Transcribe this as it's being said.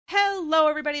Hello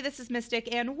everybody, this is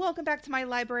Mystic, and welcome back to my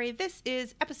library. This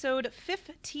is episode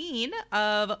 15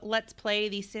 of Let's Play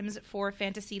The Sims 4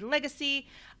 Fantasy Legacy.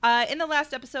 In the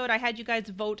last episode, I had you guys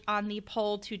vote on the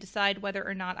poll to decide whether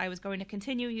or not I was going to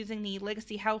continue using the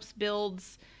Legacy house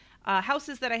builds,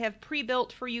 houses that I have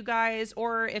pre-built for you guys,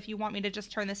 or if you want me to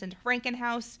just turn this into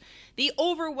Frankenhouse. The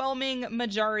overwhelming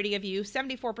majority of you,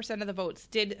 74% of the votes,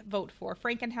 did vote for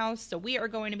Frankenhouse, so we are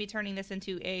going to be turning this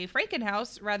into a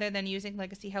Frankenhouse rather than using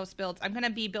Legacy house builds. I'm going to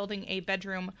be building a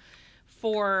bedroom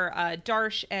for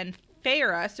Darsh and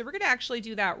Farah, so we're going to actually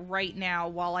do that right now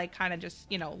while I kind of just,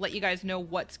 let you guys know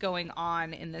what's going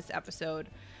on in this episode.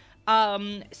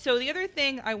 So the other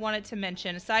thing I wanted to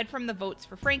mention, aside from the votes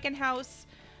for Frankenhouse,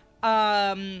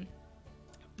 I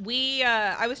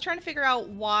was trying to figure out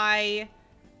why,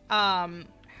 how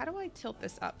do I tilt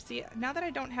this up? See, now that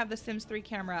I don't have the Sims 3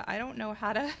 camera, I don't know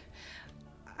how to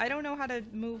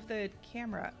move the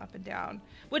camera up and down,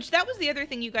 which that was the other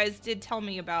thing you guys did tell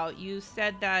me about. You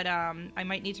said that, I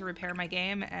might need to repair my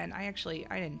game, and I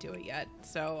didn't do it yet,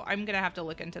 so I'm gonna have to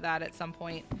look into that at some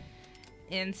point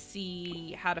and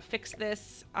see how to fix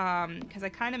this, because I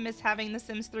kind of miss having the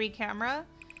Sims 3 camera.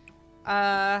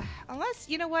 Unless,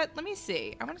 you know what, let me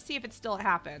see. I want to see if it still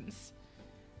happens.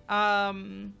 Because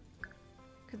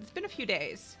it's been a few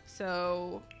days.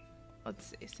 So, let's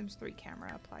see. Sims 3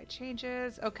 camera, apply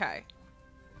changes. Okay.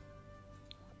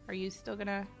 Are you still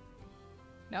gonna...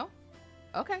 No?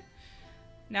 Okay.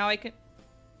 Now I can...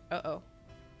 Uh-oh.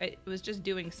 It was just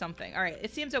doing something. Alright,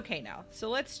 it seems okay now. So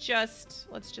let's just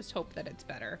hope that it's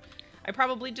better. I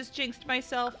probably just jinxed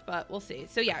myself, but we'll see.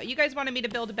 So yeah, you guys wanted me to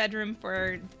build a bedroom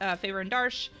for Favor and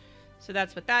Darsh, so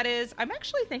that's what that is. I'm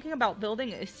actually thinking about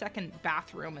building a second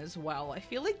bathroom as well. I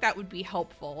feel like that would be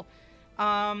helpful.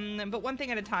 But one thing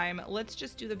at a time. Let's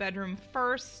just do the bedroom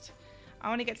first. I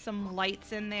want to get some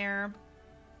lights in there.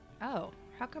 Oh,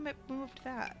 how come it moved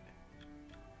that?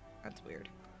 That's weird.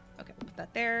 Okay, we'll put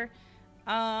that there.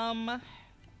 Let's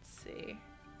see.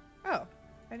 Oh.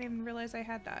 I didn't even realize I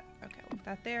had that. Okay, we'll put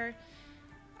that there.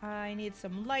 I need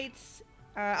some lights.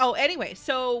 Anyway,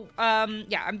 so,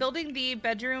 yeah, I'm building the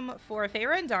bedroom for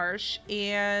Farah and Darsh,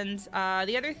 and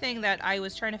the other thing that I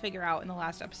was trying to figure out in the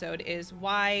last episode is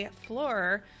why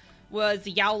Fleur was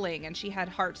yowling and she had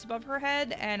hearts above her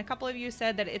head, and a couple of you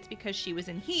said that it's because she was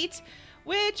in heat,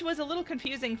 which was a little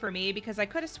confusing for me because I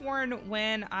could have sworn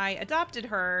when I adopted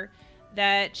her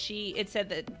that it said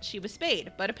that she was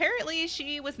spayed, but apparently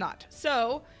she was not.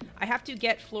 So I have to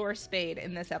get Fleur spayed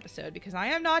in this episode because I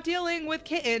am not dealing with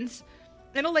kittens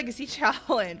in a legacy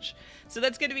challenge. So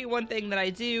that's going to be one thing that I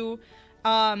do.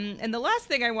 And the last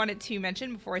thing I wanted to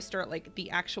mention before I start the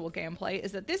actual gameplay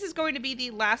is that this is going to be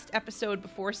the last episode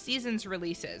before Seasons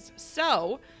releases.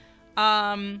 So,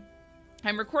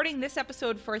 I'm recording this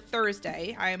episode for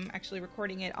Thursday. I'm actually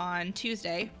recording it on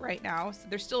Tuesday right now, so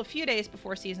there's still a few days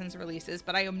before Seasons releases,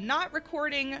 but I am not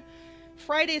recording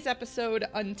Friday's episode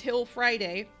until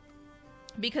Friday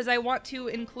because I want to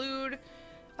include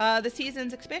the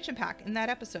Seasons expansion pack in that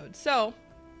episode. So,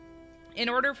 in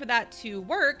order for that to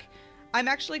work, I'm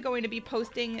actually going to be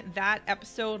posting that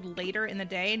episode later in the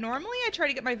day. Normally, I try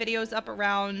to get my videos up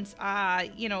around,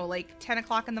 10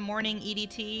 o'clock in the morning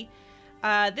EDT.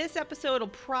 This episode will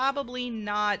probably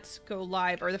not go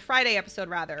live, or the Friday episode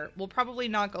rather, will probably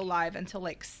not go live until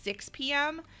 6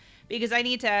 p.m. because I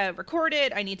need to record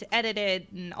it, I need to edit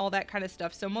it, and all that kind of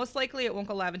stuff. So most likely it won't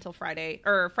go live until Friday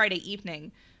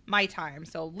evening, my time.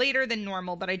 So later than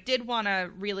normal, but I did want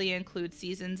to really include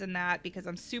Seasons in that because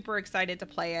I'm super excited to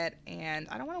play it, and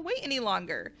I don't want to wait any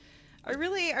longer. I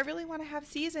really want to have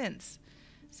Seasons.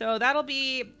 So that'll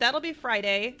be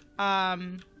Friday.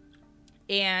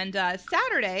 And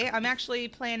Saturday, I'm actually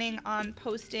planning on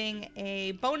posting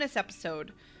a bonus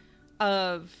episode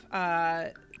of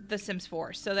The Sims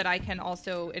 4 so that I can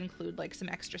also include some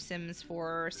extra Sims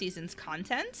 4 Seasons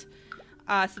content.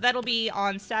 So that'll be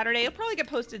on Saturday. It'll probably get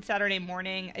posted Saturday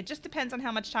morning. It just depends on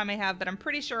how much time I have, but I'm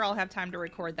pretty sure I'll have time to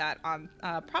record that on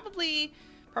probably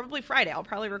Friday. I'll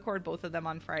probably record both of them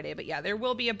on Friday. But yeah, there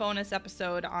will be a bonus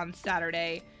episode on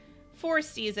Saturday for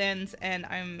Seasons, and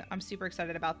I'm super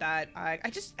excited about that. I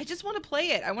just want to play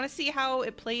it. I want to see how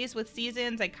it plays with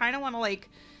Seasons. I kind of want to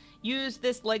use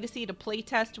this legacy to play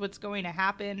test what's going to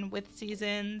happen with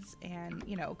Seasons, and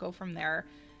go from there.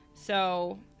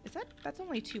 So that's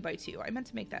only 2x2. I meant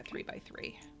to make that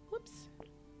 3x3. Whoops.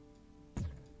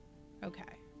 Okay,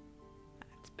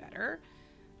 that's better.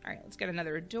 All right, let's get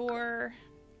another door.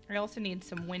 I also need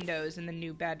some windows in the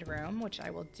new bedroom, which I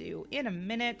will do in a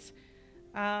minute.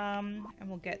 And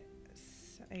we'll get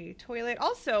a toilet.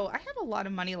 Also, I have a lot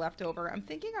of money left over. I'm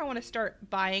thinking I want to start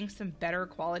buying some better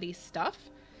quality stuff.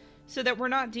 so that we're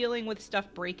not dealing with stuff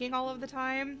breaking all of the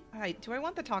time. Do I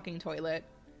want the talking toilet?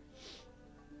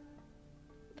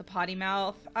 The potty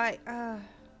mouth? I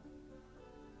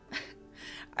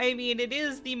mean, it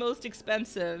is the most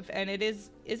expensive, and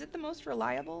is it the most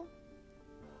reliable?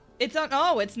 It's on,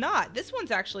 oh, it's not. This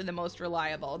one's actually the most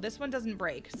reliable. This one doesn't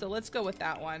break, so let's go with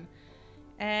that one.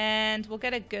 And we'll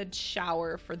get a good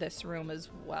shower for this room as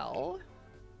well.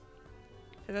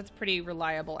 So that's pretty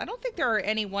reliable. I don't think there are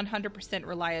any 100%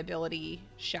 reliability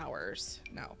showers.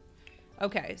 No.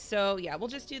 Okay, so yeah, we'll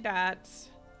just do that.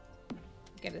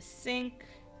 Get a sink.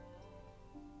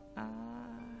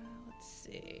 Let's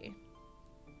see.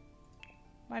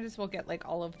 Might as well get like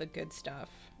all of the good stuff.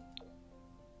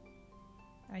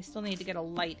 I still need to get a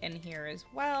light in here as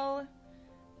well.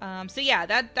 So yeah,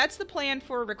 that's the plan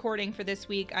for recording for this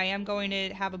week. I am going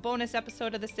to have a bonus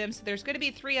episode of The Sims. So there's going to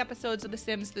be 3 episodes of The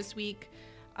Sims this week,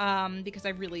 because I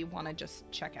really want to just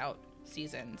check out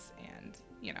Seasons and,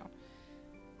 you know,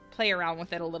 play around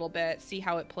with it a little bit, see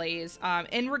how it plays.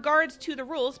 In regards to the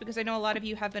rules, because I know a lot of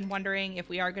you have been wondering if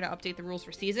we are going to update the rules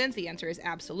for Seasons, the answer is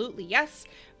absolutely yes.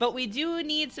 But we do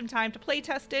need some time to play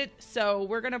test it, so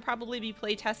we're going to probably be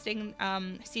play testing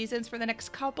Seasons for the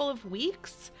next couple of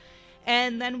weeks.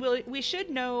 And then we should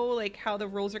know like how the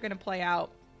rules are going to play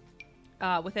out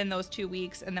within those 2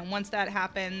 weeks. And then once that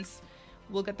happens,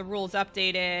 we'll get the rules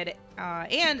updated.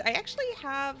 And I actually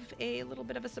have a little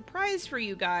bit of a surprise for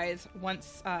you guys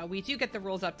once we do get the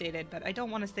rules updated. But I don't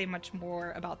want to say much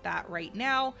more about that right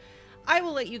now. I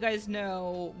will let you guys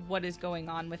know what is going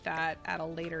on with that at a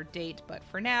later date. But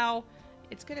for now,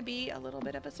 it's going to be a little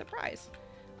bit of a surprise.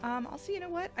 Also, you know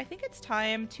what? I think it's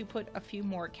time to put a few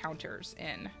more counters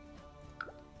in.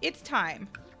 It's time.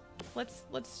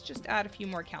 Let's just add a few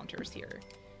more counters here.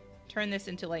 Turn this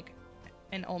into like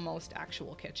an almost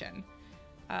actual kitchen.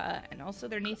 And also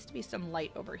there needs to be some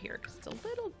light over here because it's a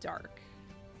little dark.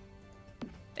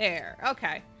 There.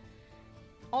 Okay.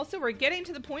 Also, we're getting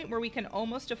to the point where we can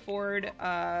almost afford,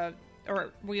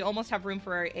 or we almost have room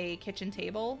for a kitchen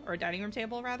table, or a dining room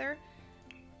table rather.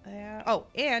 Oh,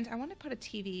 and I want to put a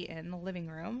TV in the living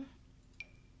room.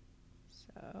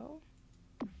 So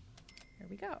there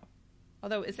we go.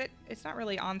 Although, it's not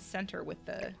really on center with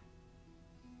the...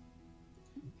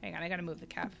 Hang on, I gotta move the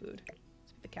cat food.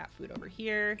 Let's put the cat food over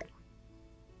here.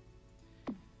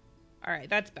 Alright,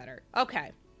 that's better.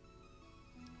 Okay.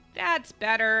 That's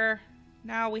better.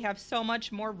 Now we have so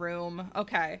much more room.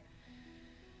 Okay.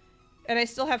 And I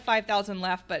still have 5,000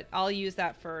 left, but I'll use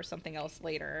that for something else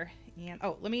later. And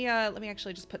oh, let me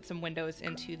actually just put some windows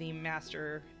into the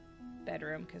master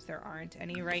bedroom because there aren't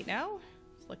any right now.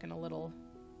 It's looking a little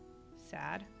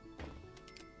sad.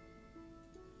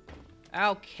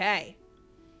 Okay.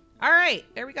 All right,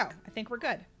 there we go. I think we're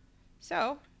good.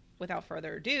 So, without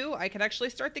further ado, I can actually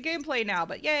start the gameplay now.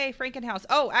 But yay, Frankenhouse.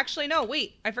 Oh, actually, no,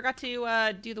 wait. I forgot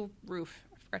to do the roof.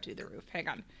 I forgot to do the roof. Hang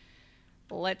on.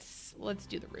 Let's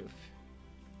do the roof.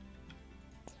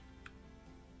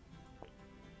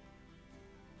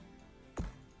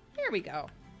 There we go.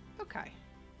 Okay.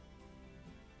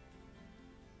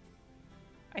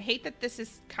 I hate that this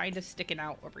is kind of sticking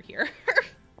out over here.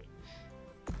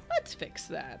 Let's fix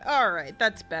that. All right,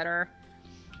 that's better.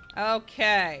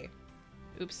 Okay.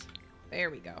 Oops. There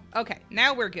we go. Okay,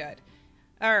 now we're good.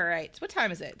 All right, so what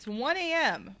time is it? It's 1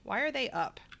 a.m. Why are they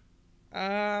up?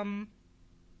 Yeah,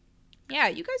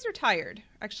 you guys are tired.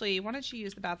 Actually, why don't you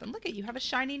use the bathroom? Look at you have a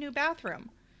shiny new bathroom.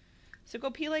 So go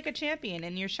pee like a champion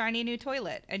in your shiny new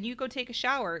toilet. And you go take a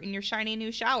shower in your shiny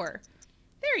new shower.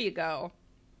 There you go.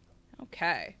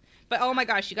 Okay. But oh my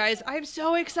gosh, you guys, I'm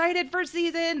so excited for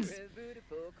Seasons.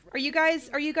 Are you guys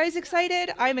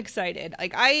excited? I'm excited.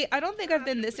 Like I don't think I've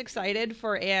been this excited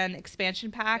for an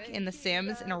expansion pack in The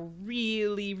Sims in a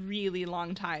really, really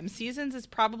long time. Seasons is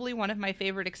probably one of my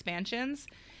favorite expansions.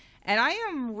 And I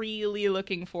am really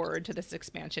looking forward to this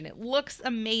expansion. It looks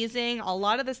amazing. A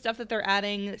lot of the stuff that they're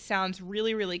adding sounds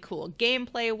really, really cool.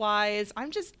 Gameplay-wise,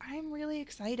 I'm really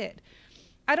excited.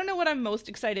 I don't know what I'm most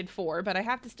excited for, but I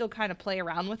have to still kind of play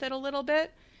around with it a little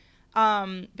bit.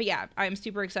 But yeah, I'm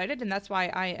super excited, and that's why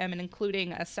I am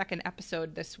including a second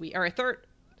episode this week, or a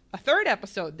third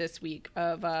episode this week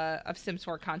of Sims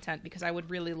 4 content, because I would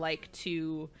really like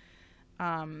to...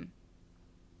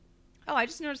 Oh, I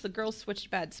just noticed the girls switched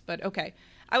beds, but okay.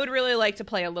 I would really like to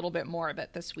play a little bit more of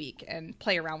it this week and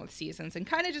play around with Seasons and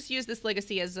kind of just use this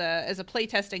legacy as a play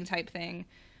testing type thing.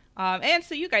 And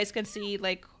so you guys can see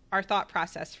like our thought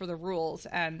process for the rules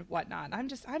and whatnot. I'm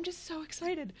just so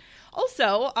excited.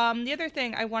 Also, the other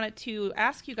thing I wanted to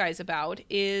ask you guys about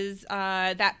is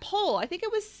that poll. I think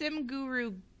it was Sim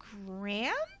Guru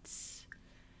Grant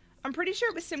I'm pretty sure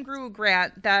it was Simguru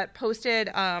Grant that posted,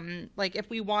 like, if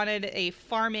we wanted a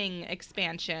farming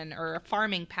expansion or a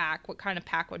farming pack, what kind of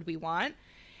pack would we want?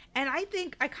 And I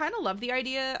think I kind of love the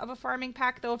idea of a farming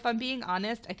pack, though, if I'm being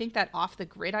honest. I think that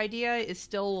off-the-grid idea is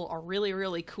still a really,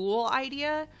 really cool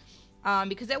idea,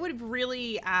 because that would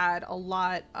really add a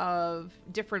lot of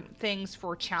different things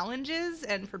for challenges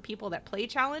and for people that play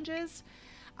challenges.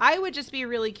 I would just be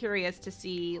really curious to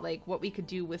see, like, what we could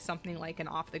do with something like an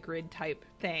off-the-grid type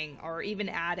thing, or even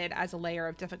add it as a layer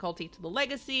of difficulty to the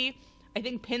legacy. I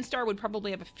think Pinstar would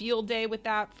probably have a field day with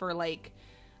that for, like,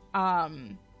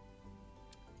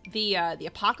 the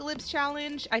Apocalypse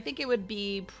Challenge. I think it would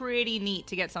be pretty neat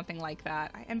to get something like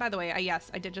that. And by the way, yes,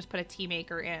 I did just put a tea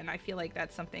maker in. I feel like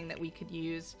that's something that we could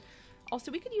use.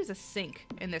 Also, we could use a sink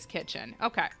in this kitchen.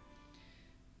 Okay.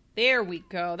 There we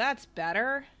go. That's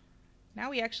better. Now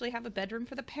we actually have a bedroom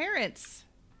for the parents.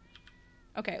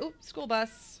 Okay. Oops, school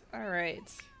bus. All right.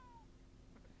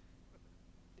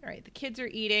 All right, the kids are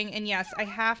eating. And yes, I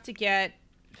have to get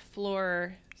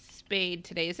Fleur spayed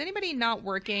today. Is anybody not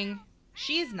working?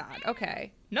 She's not.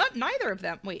 Okay. Neither of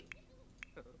them. Wait.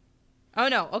 Oh,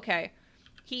 no. Okay.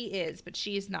 He is, but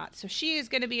she's not. So she is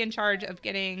going to be in charge of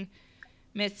getting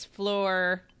Miss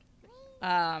Fleur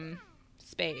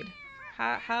spayed.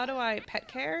 How do I pet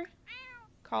care?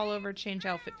 Call over, change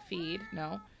outfit, feed.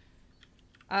 No.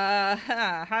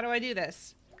 How do I do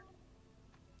this?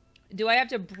 Do I have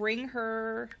to bring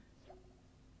her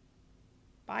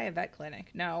by a vet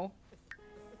clinic? No.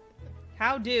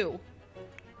 How do?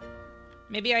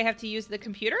 Maybe I have to use the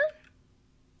computer?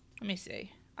 Let me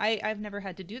see. I've never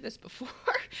had to do this before.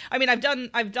 I mean, I've done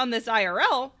this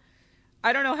IRL.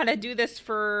 I don't know how to do this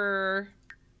for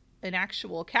an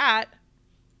actual cat.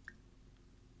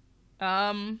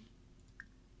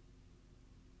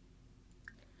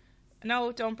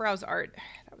 No, don't browse art.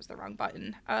 That was the wrong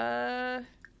button.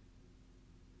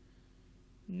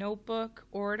 Notebook,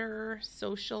 order,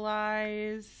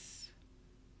 socialize,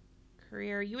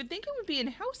 career. You would think it would be in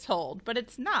household, but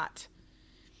it's not.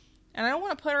 And I don't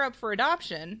want to put her up for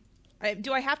adoption.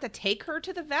 Do I have to take her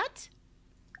to the vet?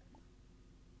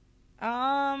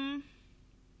 All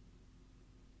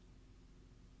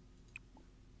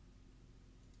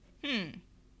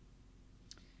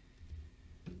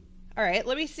right,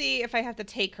 let me see if I have to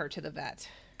take her to the vet.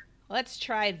 Let's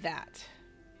try that.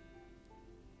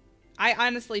 I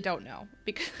honestly don't know,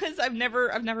 because I've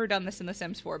never done this in The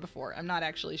Sims 4 before. I'm not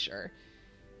actually sure.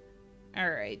 All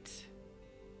right.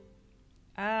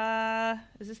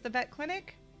 Is this the vet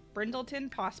clinic?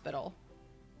 Brindleton Hospital.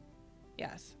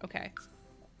 Yes, okay.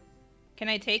 Can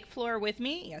I take Fleur with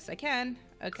me? Yes, I can.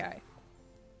 Okay.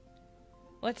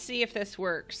 Let's see if this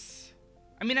works.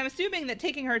 I mean, I'm assuming that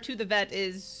taking her to the vet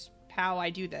is how I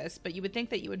do this, but you would think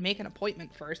that you would make an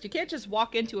appointment first. You can't just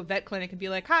walk into a vet clinic and be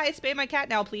like, hi, spay my cat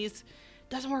now, please.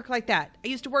 Doesn't work like that. I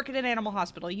used to work at an animal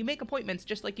hospital. You make appointments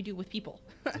just like you do with people.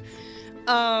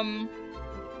 All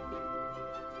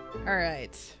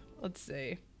right. Let's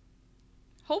see.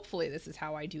 Hopefully this is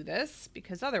how I do this,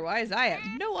 because otherwise I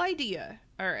have no idea.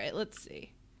 All right, let's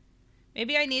see.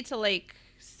 Maybe I need to, like,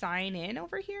 sign in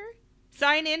over here?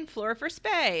 Sign in Fleur for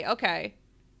spay. Okay.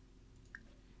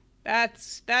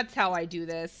 That's how I do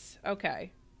this.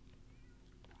 Okay.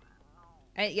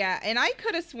 Yeah, and I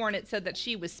could have sworn it said that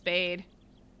she was spayed.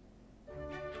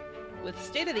 With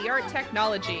state-of-the-art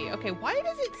technology. Okay, why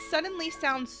does it suddenly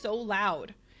sound so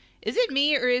loud? Is it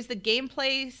me, or is the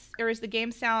gameplay, or is the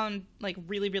game sound, like,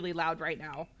 really, really loud right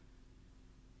now?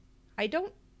 I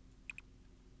don't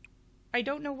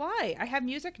know why. I have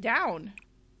music down.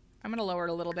 I'm gonna lower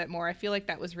it a little bit more. I feel like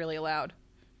that was really loud.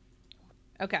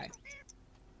 Okay.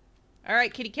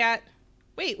 Alright, kitty cat.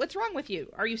 Wait, what's wrong with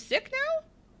you? Are you sick now?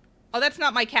 Oh, that's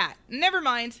not my cat. Never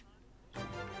mind.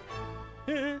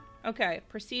 Okay,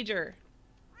 procedure.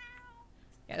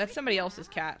 Yeah, that's somebody else's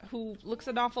cat, who looks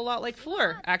an awful lot like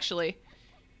Fleur, actually.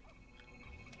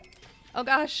 Oh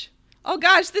gosh. Oh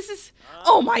gosh, this is...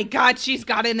 Oh my god, she's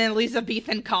got an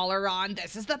Elizabethan collar on.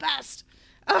 This is the best.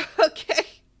 Okay.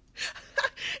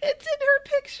 It's in her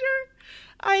picture.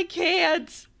 I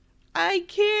can't.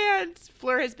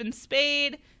 Fleur has been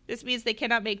spayed. This means they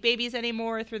cannot make babies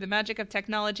anymore through the magic of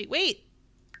technology. Wait.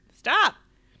 Stop.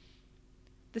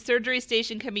 The surgery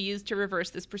station can be used to reverse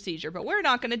this procedure, but we're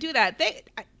not going to do that.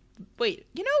 Wait,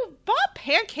 you know, Bob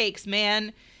Pancakes,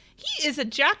 man, he is a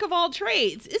jack of all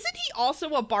trades. Isn't he also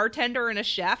a bartender and a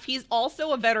chef? He's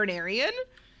also a veterinarian.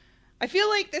 I feel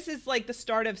like this is like the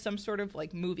start of some sort of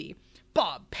like movie.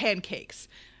 Bob Pancakes.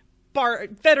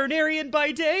 Veterinarian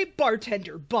by day,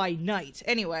 bartender by night.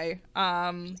 Anyway,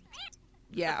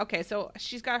 yeah, okay, so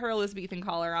she's got her Elizabethan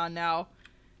collar on now.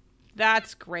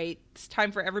 That's great. It's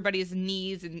time for everybody's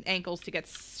knees and ankles to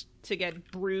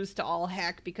get bruised to all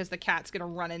heck because the cat's gonna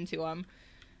run into them.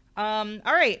 All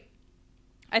right.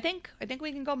 I think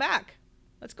we can go back.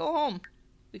 Let's go home.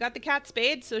 We got the cat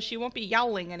spayed, so she won't be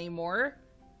yowling anymore.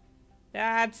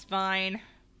 That's fine.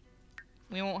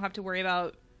 We won't have to worry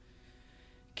about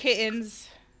kittens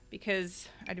because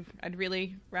I'd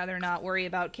really rather not worry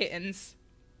about kittens.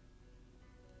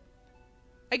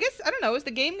 I guess, I don't know, is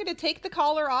the game going to take the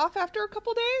collar off after a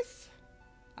couple days?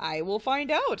 I will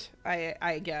find out,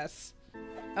 I guess.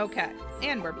 Okay,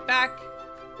 and we're back.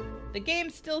 The game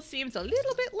still seems a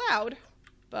little bit loud,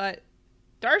 but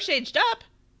Darsh aged up.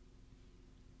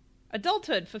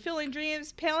 Adulthood, fulfilling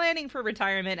dreams, planning for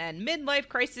retirement, and midlife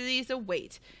crises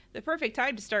await. The perfect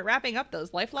time to start wrapping up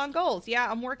those lifelong goals. Yeah,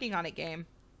 I'm working on it, game.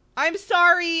 I'm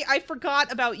sorry, I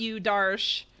forgot about you,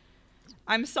 Darsh.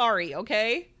 I'm sorry,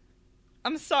 okay?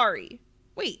 I'm sorry.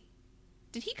 Wait,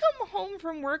 did he come home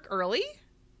from work early?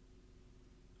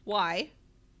 Why?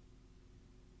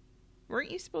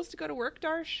 Weren't you supposed to go to work,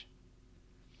 Darsh?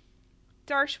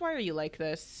 Darsh, why are you like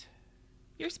this?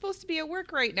 You're supposed to be at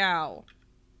work right now.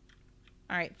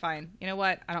 Alright, fine. You know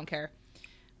what? I don't care.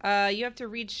 You have to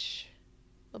reach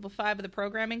level 5 of the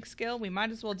programming skill. We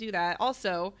might as well do that.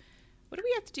 Also, what do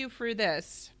we have to do for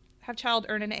this? Have child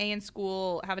earn an A in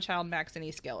school, have a child max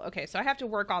any skill. Okay, so I have to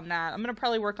work on that. I'm going to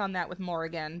probably work on that with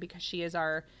Morrigan because she is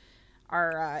our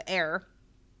heir.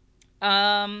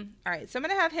 Alright, so I'm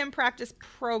going to have him practice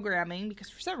programming because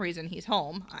for some reason he's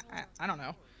home. I don't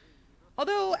know.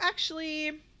 Although,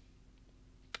 actually...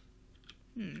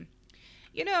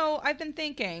 You know, I've been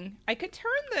thinking I could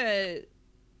turn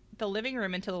the living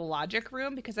room into the logic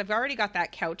room because I've already got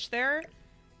that couch there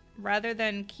rather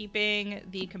than keeping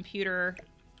the computer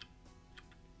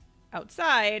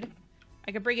outside.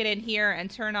 I could bring it in here and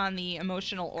turn on the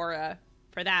emotional aura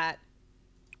for that.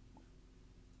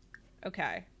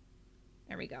 Okay.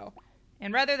 There we go.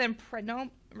 And rather than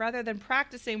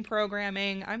practicing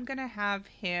programming, I'm going to have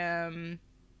him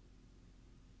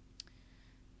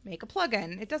make a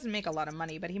plugin. It doesn't make a lot of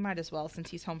money, but he might as well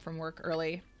since he's home from work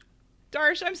early.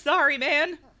 Darsh, I'm sorry,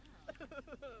 man.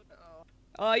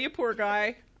 Oh, you poor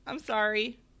guy. I'm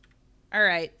sorry. All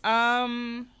right.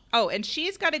 Oh, and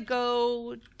she's got to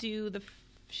go do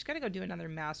another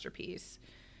masterpiece.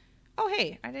 Oh,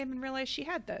 hey, I didn't even realize she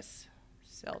had this.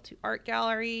 Sell to art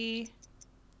gallery.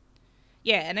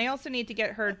 Yeah, and I also need to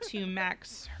get her to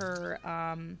max her,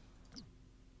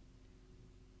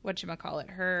 whatchamacallit,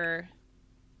 her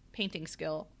painting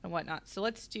skill and whatnot. So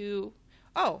let's do,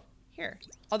 oh, here.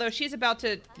 Although she's about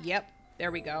to, yep,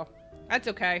 there we go. That's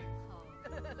okay.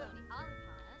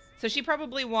 So she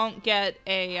probably won't get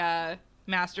a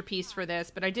masterpiece for this,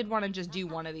 but I did want to just do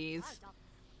one of these.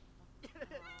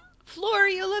 Fleur,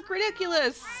 you look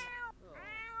ridiculous.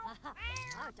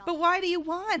 But why do you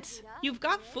want? You've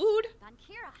got food.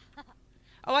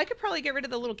 Oh, I could probably get rid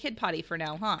of the little kid potty for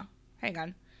now, huh? Hang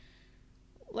on.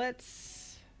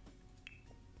 Let's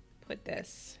put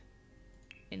this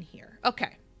in here.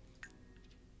 Okay.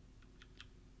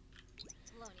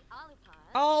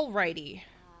 Alrighty.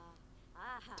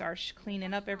 Darsh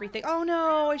cleaning up everything. Oh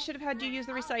no, I should have had you use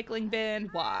the recycling bin.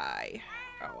 Why?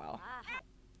 Oh well.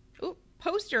 Ooh,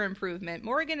 poster improvement.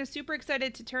 Morrigan is super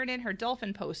excited to turn in her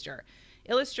dolphin poster.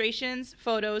 Illustrations,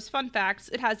 photos, fun facts,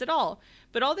 it has it all.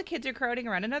 But all the kids are crowding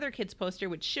around another kid's poster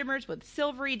which shimmers with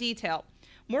silvery detail.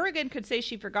 Morrigan could say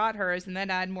she forgot hers and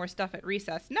then add more stuff at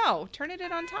recess. No, turn it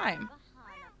in on time.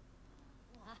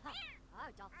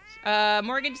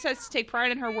 Morrigan decides to take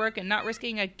pride in her work and not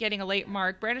risking getting a late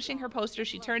mark. Brandishing her poster,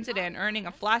 she turns it in, earning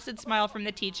a flaccid smile from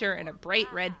the teacher and a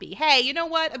bright red B. Hey, you know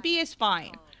what? A B is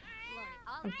fine.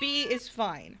 A B is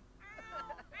fine.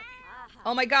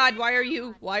 Oh my god, why are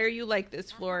you like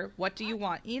this, Fleur? What do you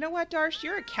want? You know what, Darsh?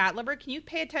 You're a cat lover. Can you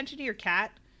pay attention to your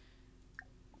cat?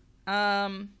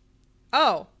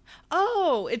 Oh.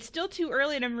 Oh, it's still too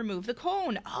early to remove the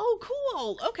cone. Oh,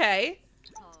 cool. Okay.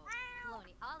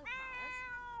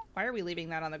 Why are we leaving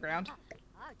that on the ground?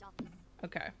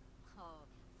 Okay.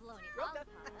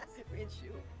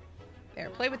 There,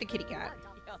 play with the kitty cat.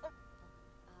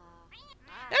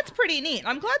 That's pretty neat.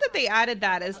 I'm glad that they added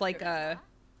that as like a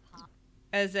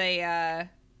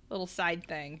little side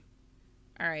thing.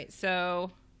 Alright,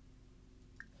 so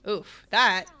oof,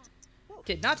 that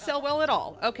did not sell well at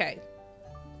all. Okay.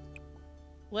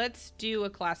 Let's do a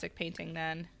classic painting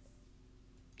then.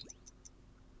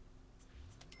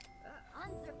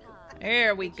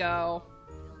 There we go.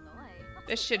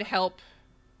 This should help.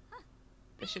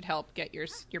 This should help get your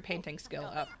painting skill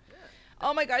up.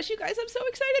 Oh my gosh, you guys, I'm so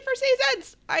excited for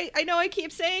seasons! I know I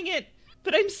keep saying it,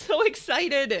 but I'm so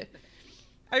excited.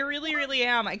 I really, really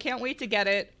am. I can't wait to get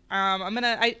it. I don't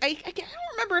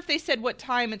remember if they said what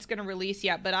time it's going to release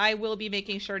yet, but I will be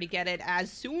making sure to get it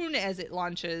as soon as it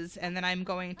launches, and then I'm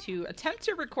going to attempt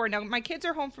to record. Now, my kids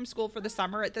are home from school for the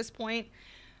summer at this point.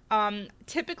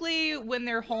 Typically, when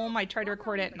they're home, I try to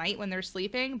record at night when they're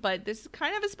sleeping, but this is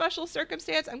kind of a special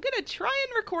circumstance. I'm going to try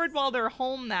and record while they're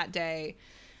home that day.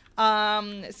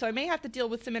 So I may have to deal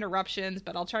with some interruptions,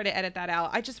 but I'll try to edit that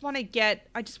out. I just want to get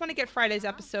Friday's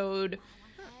episode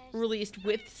released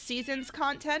with seasons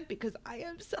content because I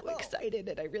am so excited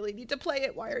and I really need to play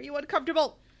it. Why are you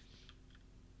uncomfortable?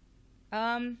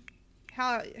 Darsh,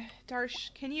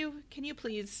 can you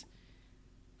please?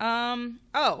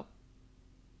 Oh,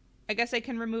 I guess I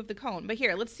can remove the cone, but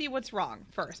here, let's see what's wrong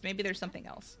first. Maybe there's something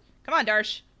else. Come on,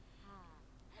 Darsh.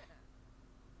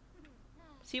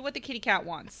 See what the kitty cat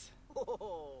wants.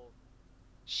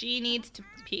 She needs to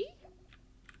pee?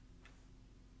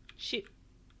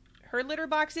 Her litter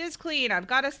box is clean. I've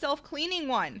got a self-cleaning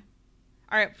one.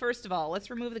 Alright, first of all, let's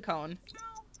remove the cone.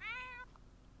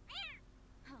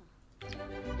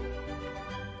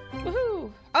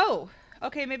 Woohoo! Oh,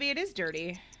 okay, maybe it is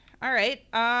dirty. Alright,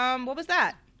 what was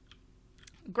that?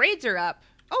 Grades are up.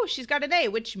 Oh, she's got an A,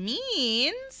 which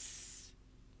means...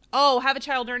 Oh, have a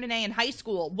child earn an A in high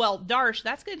school. Well, Darsh,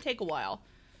 that's going to take a while.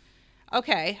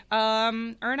 Okay,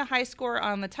 earn a high score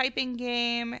on the typing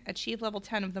game, achieve level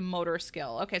 10 of the motor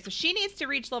skill. Okay, so she needs to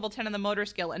reach level 10 in the motor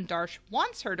skill, and Darsh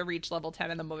wants her to reach level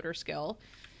 10 in the motor skill.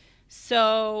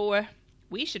 So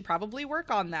we should probably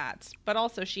work on that. But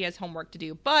also she has homework to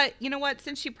do. But you know what?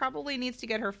 Since she probably needs to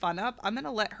get her fun up, I'm going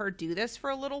to let her do this for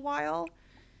a little while.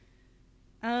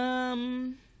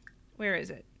 Where is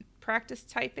it? Practice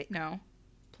typing? No.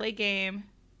 Play game.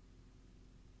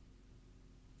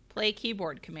 Play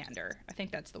keyboard commander. I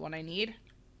think that's the one I need.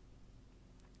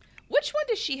 Which one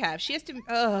does she have? She has to...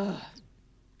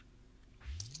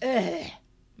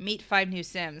 Meet 5 new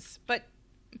Sims. But...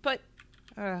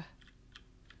 that...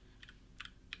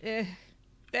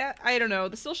 I don't know.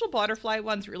 The social butterfly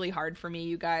one's really hard for me,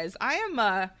 you guys. I am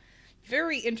a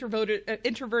very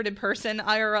introverted person,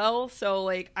 IRL, so,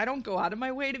 like, I don't go out of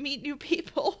my way to meet new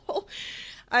people.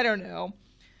 I don't know.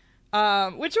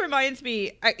 Which reminds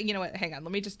me, you know what, hang on,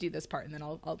 let me just do this part and then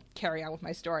I'll carry on with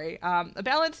my story. A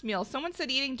balanced meal. Someone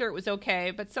said eating dirt was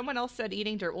okay, but someone else said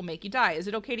eating dirt will make you die. Is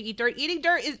it okay to eat dirt? Eating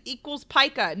dirt equals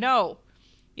pica. No,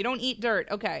 you don't eat dirt.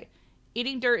 Okay.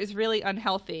 Eating dirt is really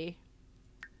unhealthy.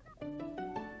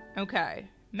 Okay.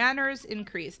 Manners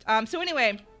increased. So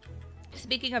anyway,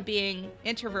 speaking of being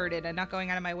introverted and not going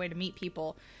out of my way to meet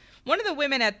people, one of the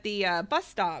women at the bus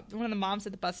stop, one of the moms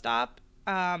at the bus stop,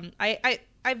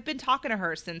 I've been talking to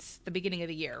her since the beginning of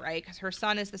the year, right? Because her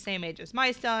son is the same age as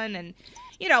my son. And,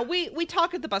 you know, we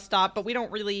talk at the bus stop, but we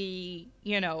don't really,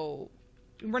 you know,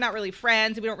 we're not really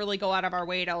friends. We don't really go out of our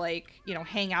way to, like, you know,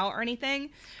 hang out or anything.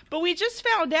 But we just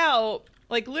found out,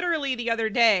 like, literally the other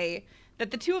day that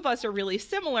the two of us are really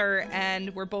similar.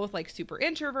 And we're both, like, super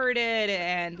introverted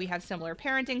and we have similar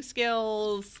parenting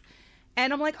skills.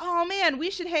 And I'm like, oh, man, we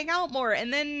should hang out more.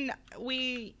 And then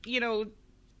we, you know...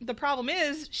 The problem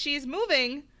is she's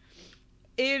moving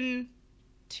in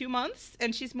 2 months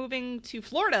and she's moving to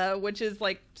Florida, which is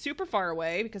like super far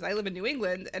away because I live in New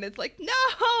England. And it's like,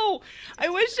 no, I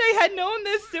wish I had known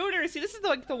this sooner. See, this is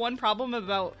like the one problem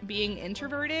about being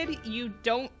introverted. You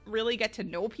don't really get to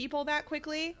know people that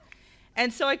quickly.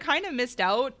 And so I kind of missed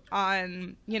out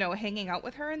on, you know, hanging out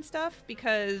with her and stuff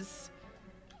because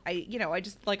I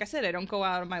just, like I said, I don't go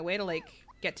out of my way to like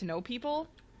get to know people.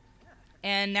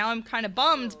 And now I'm kind of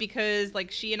bummed because, like,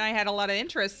 she and I had a lot of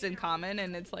interests in common,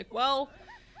 and it's like, well,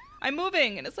 I'm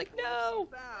moving, and it's like, no,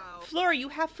 Fleur, you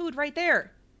have food right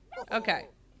there. Okay.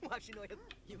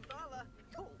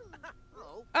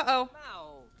 Uh-oh.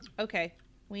 Okay.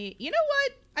 You know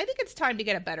what? I think it's time to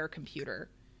get a better computer.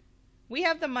 We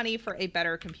have the money for a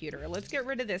better computer. Let's get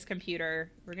rid of this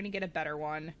computer. We're gonna get a better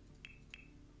one.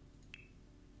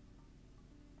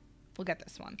 We'll get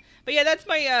this one. But yeah,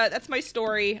 that's my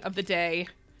story of the day.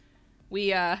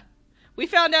 We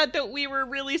found out that we were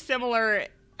really similar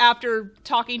after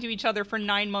talking to each other for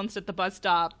 9 months at the bus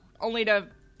stop, only to,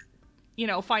 you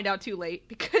know, find out too late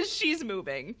because she's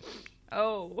moving.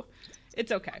 Oh,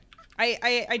 it's okay.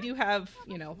 I do have,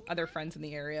 you know, other friends in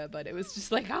the area, but it was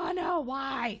just like, oh no,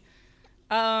 why?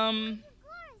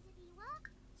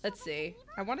 Let's see.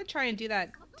 I want to try and do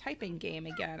that typing game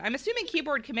again. I'm assuming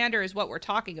keyboard commander is what we're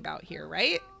talking about here,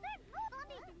 right?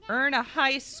 Earn a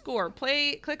high score.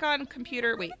 Click on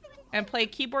computer, and play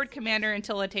keyboard commander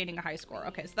until attaining a high score.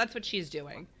 Okay, so that's what she's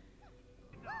doing.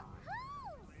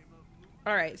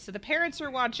 Alright, so the parents are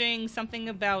watching something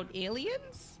about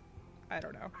aliens? I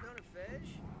don't know.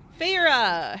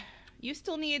 Feyre, you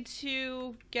still need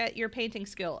to get your painting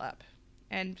skill up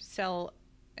and sell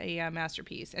a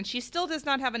masterpiece. And she still does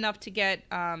not have enough to get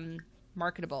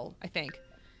marketable, I think.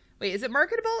 Wait, is it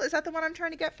marketable? Is that the one I'm trying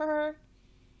to get for her?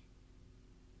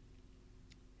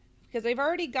 Because I've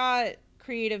already got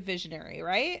creative visionary,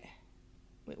 right?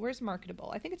 Wait, where's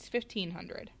marketable? I think it's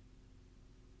 1,500.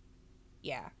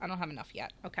 Yeah, I don't have enough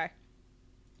yet. Okay.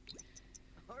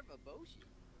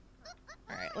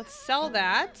 Alright, let's sell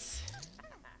that.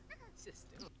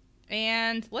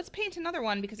 And let's paint another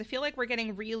one because I feel like we're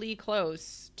getting really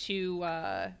close to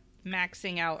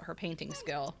maxing out her painting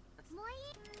skill.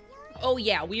 Oh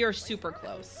yeah, we are super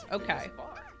close. Okay.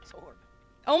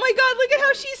 Oh my god, look at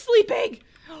how she's sleeping!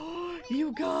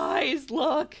 You guys,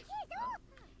 look!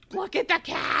 Look at the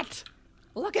cat!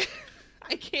 Look at...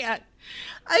 I can't.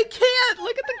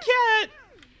 Look at the cat!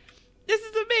 This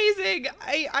is amazing!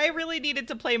 I really needed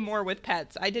to play more with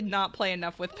pets. I did not play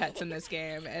enough with pets in this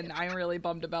game, and I'm really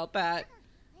bummed about that.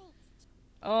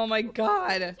 Oh my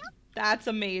god. That's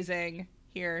amazing.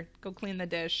 Here, go clean the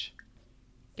dish.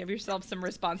 Give yourself some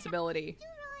responsibility.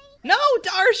 No,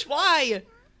 Darsh, why?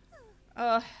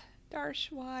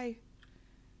 Darsh, why?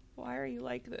 Why are you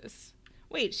like this?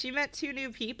 Wait, she met 2 new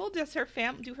people? Do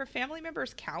her family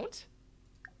members count?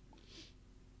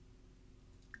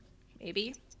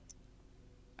 Maybe.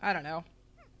 I don't know.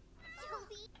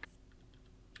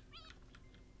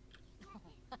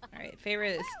 Alright,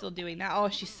 Feyre is still doing that. Oh,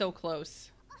 she's so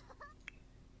close.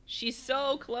 She's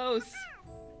so close.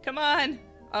 Come on.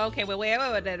 Okay,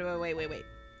 wait.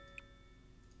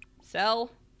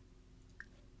 Sell.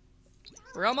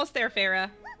 We're almost there,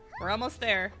 Feyre. We're almost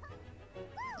there.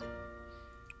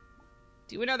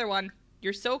 Do another one.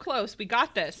 You're so close. We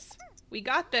got this. We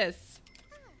got this.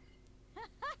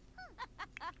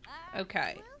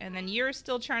 Okay, and then you're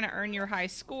still trying to earn your high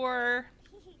score.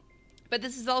 But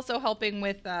this is also helping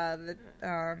with the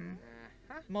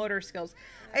motor skills.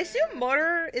 I assume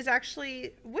motor is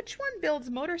actually... Which one builds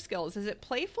motor skills? Is it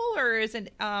playful or is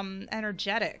it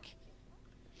energetic?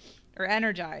 Or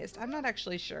energized? I'm not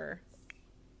actually sure.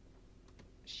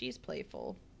 She's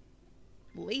playful.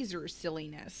 Laser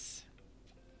silliness.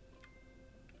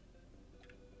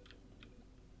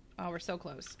 Oh, we're so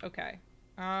close. Okay.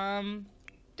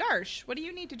 Darsh, what do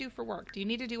you need to do for work? Do you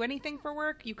need to do anything for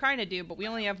work? You kind of do, but we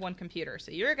only have 1 computer,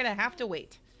 so you're going to have to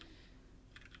wait.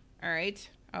 Alright.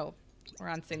 Oh, we're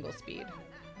on single speed.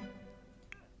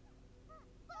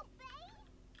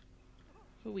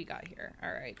 Who we got here?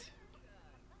 Alright.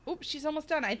 Oops, she's almost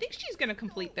done. I think she's going to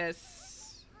complete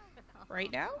this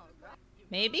right now.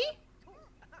 Maybe?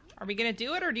 Are we going to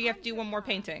do it, or do you have to do one more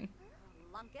painting?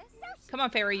 Come on,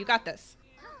 Feyre, you got this.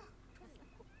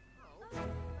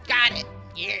 Got it.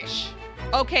 Yes.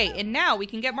 Okay, and now we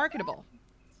can get marketable.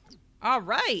 All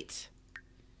right.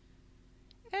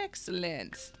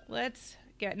 Excellent. Let's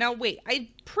get... Now, wait. I'm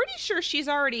pretty sure she's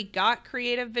already got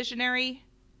creative visionary.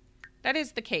 That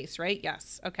is the case, right?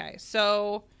 Yes. Okay,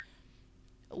 so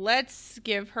let's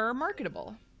give her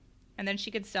marketable. And then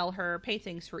she could sell her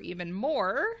paintings for even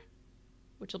more,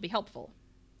 which will be helpful.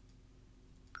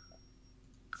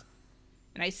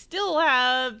 And I still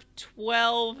have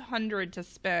 1,200 to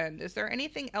spend. Is there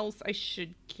anything else I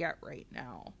should get right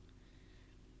now?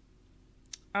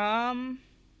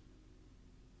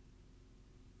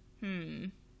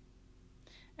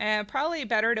 Probably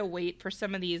better to wait for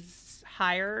some of these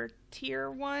higher tier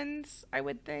ones, I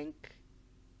would think.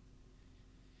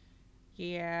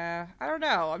 Yeah, I don't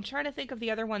know. I'm trying to think of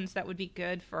the other ones that would be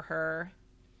good for her.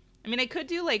 I mean, I could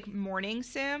do like morning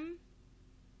sim.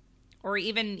 Or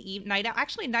even night owl.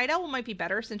 Actually, night owl might be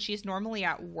better since she's normally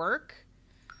at work.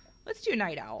 Let's do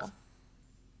night owl.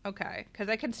 Okay, because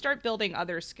I can start building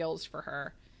other skills for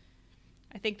her.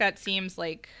 I think that seems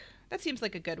like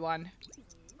a good one.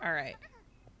 All right.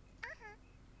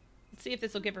 Let's see if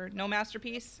this will give her no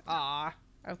masterpiece. Ah,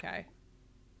 okay.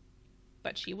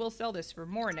 But she will sell this for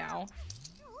more now.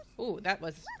 Ooh, that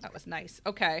was nice.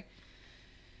 Okay.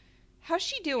 How's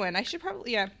she doing? I should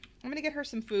probably, yeah. I'm gonna get her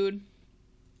some food.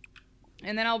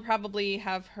 And then I'll probably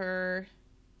have her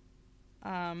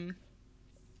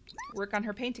work on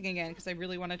her painting again because I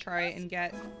really want to try and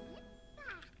get that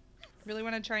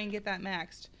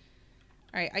maxed.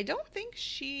 All right, I don't think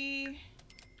she...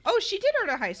 Oh, she did earn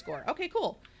a high score. Okay,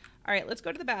 cool. All right, let's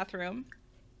go to the bathroom.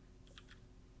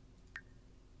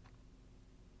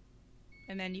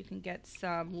 And then you can get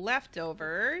some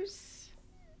leftovers.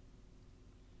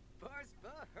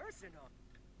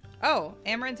 Oh,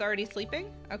 Amaran's already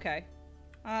sleeping? Okay.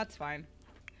 That's fine.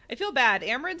 I feel bad.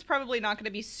 Amaran's probably not going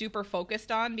to be super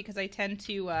focused on because I tend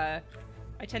to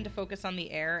I tend to focus on the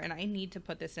air, and I need to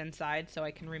put this inside so I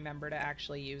can remember to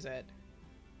actually use it.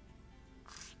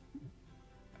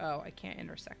 Oh, I can't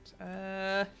intersect.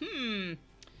 Well,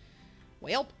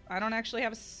 I don't actually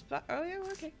have a spot. Oh, yeah,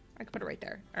 okay. I can put it right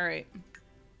there. All right.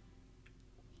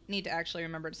 Need to actually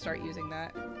remember to start using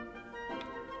that.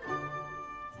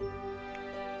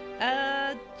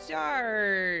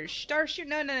 Darsh. Darsh,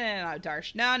 no,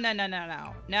 Darsh. No.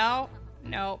 No.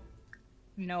 Nope.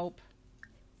 Nope.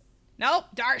 Nope,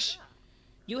 Darsh.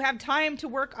 You have time to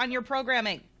work on your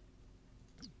programming.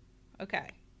 Okay.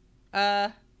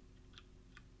 Alright,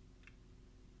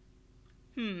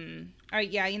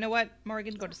 yeah, you know what?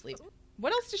 Morgan, go to sleep.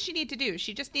 What else does she need to do?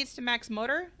 She just needs to max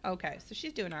motor? Okay, so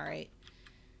she's doing alright.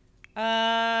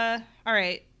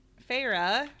 Alright.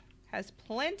 Feyre has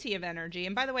plenty of energy.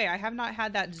 And by the way, I have not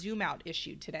had that zoom out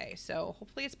issue today, so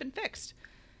hopefully it's been fixed.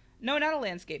 No, not a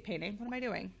landscape painting. What am I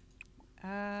doing?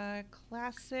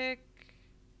 Classic.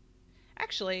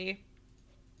 Actually,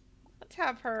 let's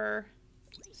have her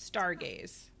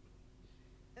stargaze.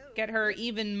 Get her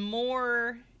even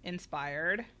more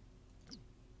inspired.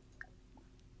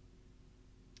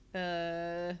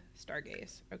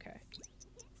 Stargaze. Okay.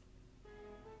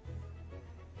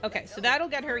 Okay, so that'll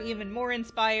get her even more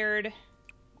inspired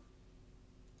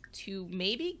to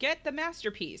maybe get the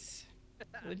masterpiece. It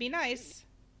would be nice.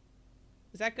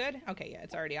 Is that good? Okay, yeah,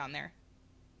 it's already on there.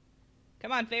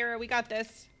 Come on, Feyre, we got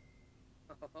this.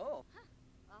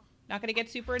 Not gonna get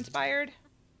super inspired?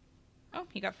 Oh,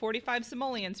 he got 45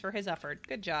 simoleons for his effort.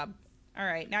 Good job.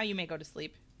 Alright, now you may go to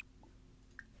sleep.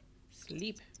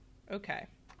 Sleep. Okay.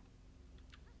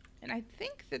 And I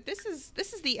think that this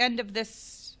is the end of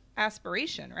this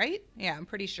aspiration, right? Yeah, I'm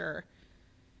pretty sure.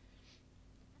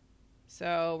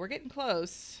 So, we're getting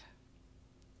close.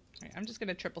 Right, I'm just going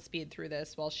to triple speed through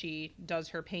this while she does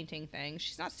her painting thing.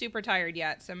 She's not super tired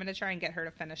yet, so I'm going to try and get her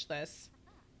to finish this.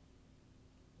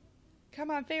 Come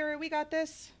on, Feyre, we got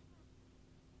this.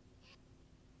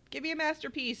 Give me a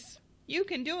masterpiece. You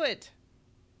can do it.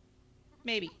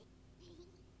 Maybe.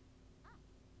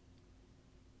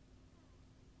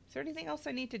 Is there anything else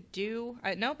I need to do?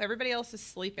 Nope, everybody else is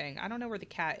sleeping. I don't know where the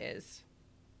cat is.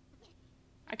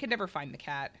 I could never find the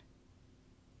cat.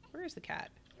 Where is the cat?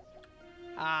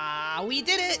 Ah, we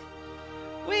did it!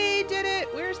 We did it!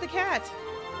 Where's the cat?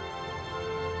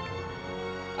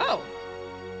 Oh.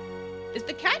 Is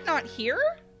the cat not here?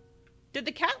 Did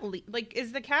the cat leave? Like,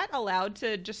 is the cat allowed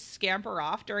to just scamper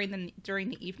off during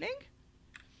the evening?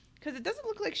 Because it doesn't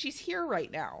look like she's here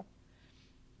right now.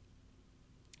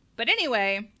 But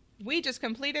anyway, we just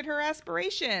completed her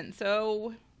aspiration.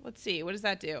 So, let's see. What does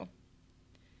that do?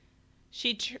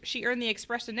 She earned the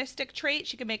expressionistic trait.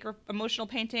 She can make her emotional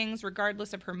paintings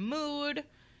regardless of her mood.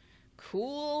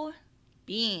 Cool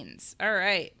beans. All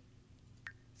right.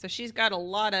 So she's got a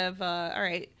lot of, all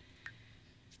right.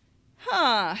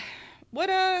 Huh. What,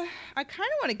 I kind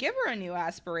of want to give her a new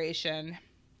aspiration.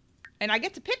 And I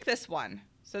get to pick this one.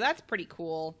 So that's pretty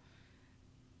cool.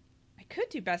 I could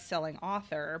do best-selling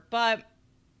author, but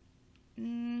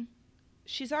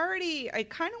she's already... I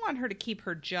kind of want her to keep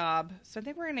her job, so I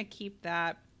think we're going to keep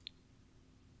that.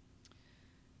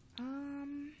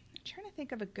 I'm trying to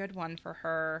think of a good one for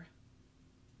her.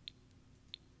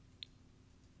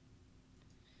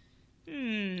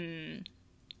 I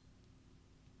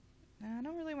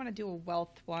don't really want to do a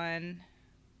wealth one.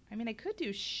 I mean, I could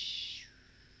do...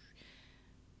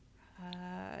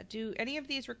 do any of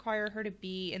these require her to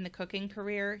be in the cooking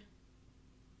career?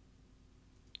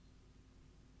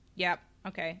 Yep.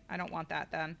 Okay. I don't want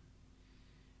that then.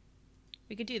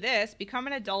 We could do this. Become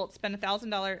an adult. Spend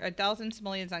 $1,000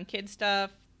 simoleons on kid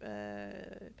stuff.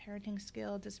 Parenting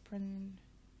skill. Discipline.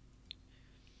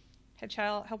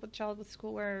 Help with child with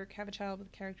schoolwork. Have a child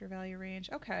with character value range.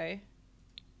 Okay.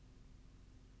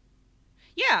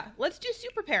 Yeah. Let's do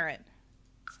super parent.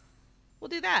 We'll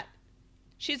do that.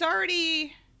 She's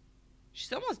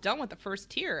almost done with the first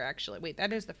tier, actually. Wait,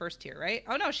 that is the first tier, right?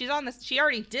 Oh, no, she's on this. She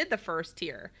already did the first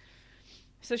tier.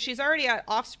 So she's already at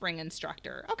offspring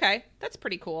instructor. Okay, that's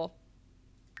pretty cool.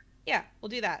 Yeah, we'll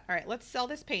do that. All right, let's sell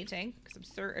this painting, because I'm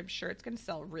sure it's going to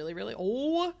sell really, really...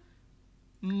 Oh,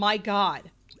 my God.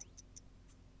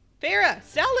 Feyre,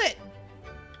 sell it!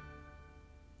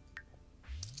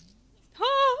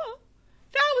 Oh,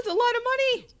 that was a lot of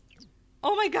money!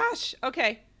 Oh, my gosh.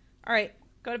 Okay, all right.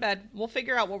 Go to bed. We'll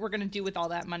figure out what we're going to do with all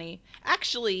that money.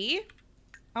 Actually,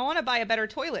 I want to buy a better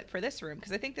toilet for this room,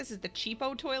 because I think this is the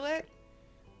cheapo toilet.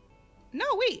 No,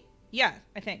 wait. Yeah,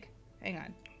 I think. Hang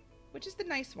on. Which is the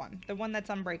nice one? The one that's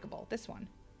unbreakable. This one.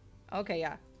 Okay,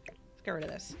 yeah. Let's get rid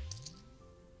of this.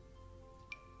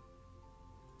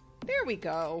 There we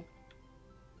go.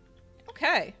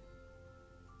 Okay.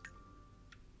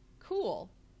 Cool.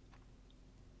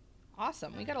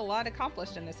 Awesome. We got a lot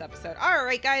accomplished in this episode. All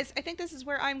right, guys. I think this is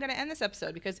where I'm going to end this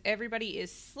episode because everybody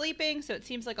is sleeping, so it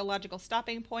seems like a logical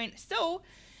stopping point. So,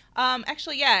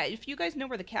 actually, yeah, if you guys know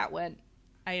where the cat went,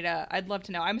 I'd love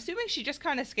to know. I'm assuming she just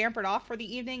kind of scampered off for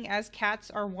the evening, as cats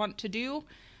are wont to do.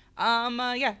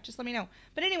 Yeah, just let me know.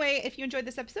 But anyway, if you enjoyed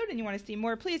this episode and you want to see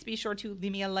more, please be sure to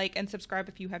leave me a like and subscribe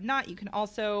if you have not. You can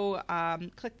also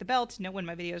click the bell to know when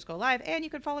my videos go live, and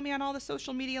you can follow me on all the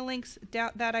social media links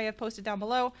that I have posted down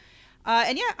below.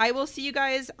 And yeah, I will see you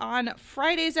guys on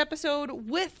Friday's episode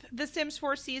with The Sims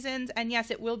 4 Seasons. And yes,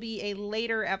 it will be a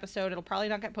later episode. It'll probably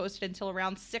not get posted until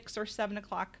around 6 or 7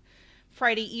 o'clock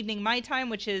Friday evening my time,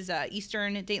 which is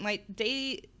Eastern daylight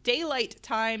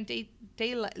time,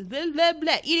 daylight, blah, blah,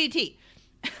 blah, EDT.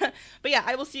 But yeah,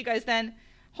 I will see you guys then.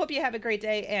 Hope you have a great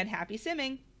day and happy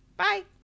simming. Bye.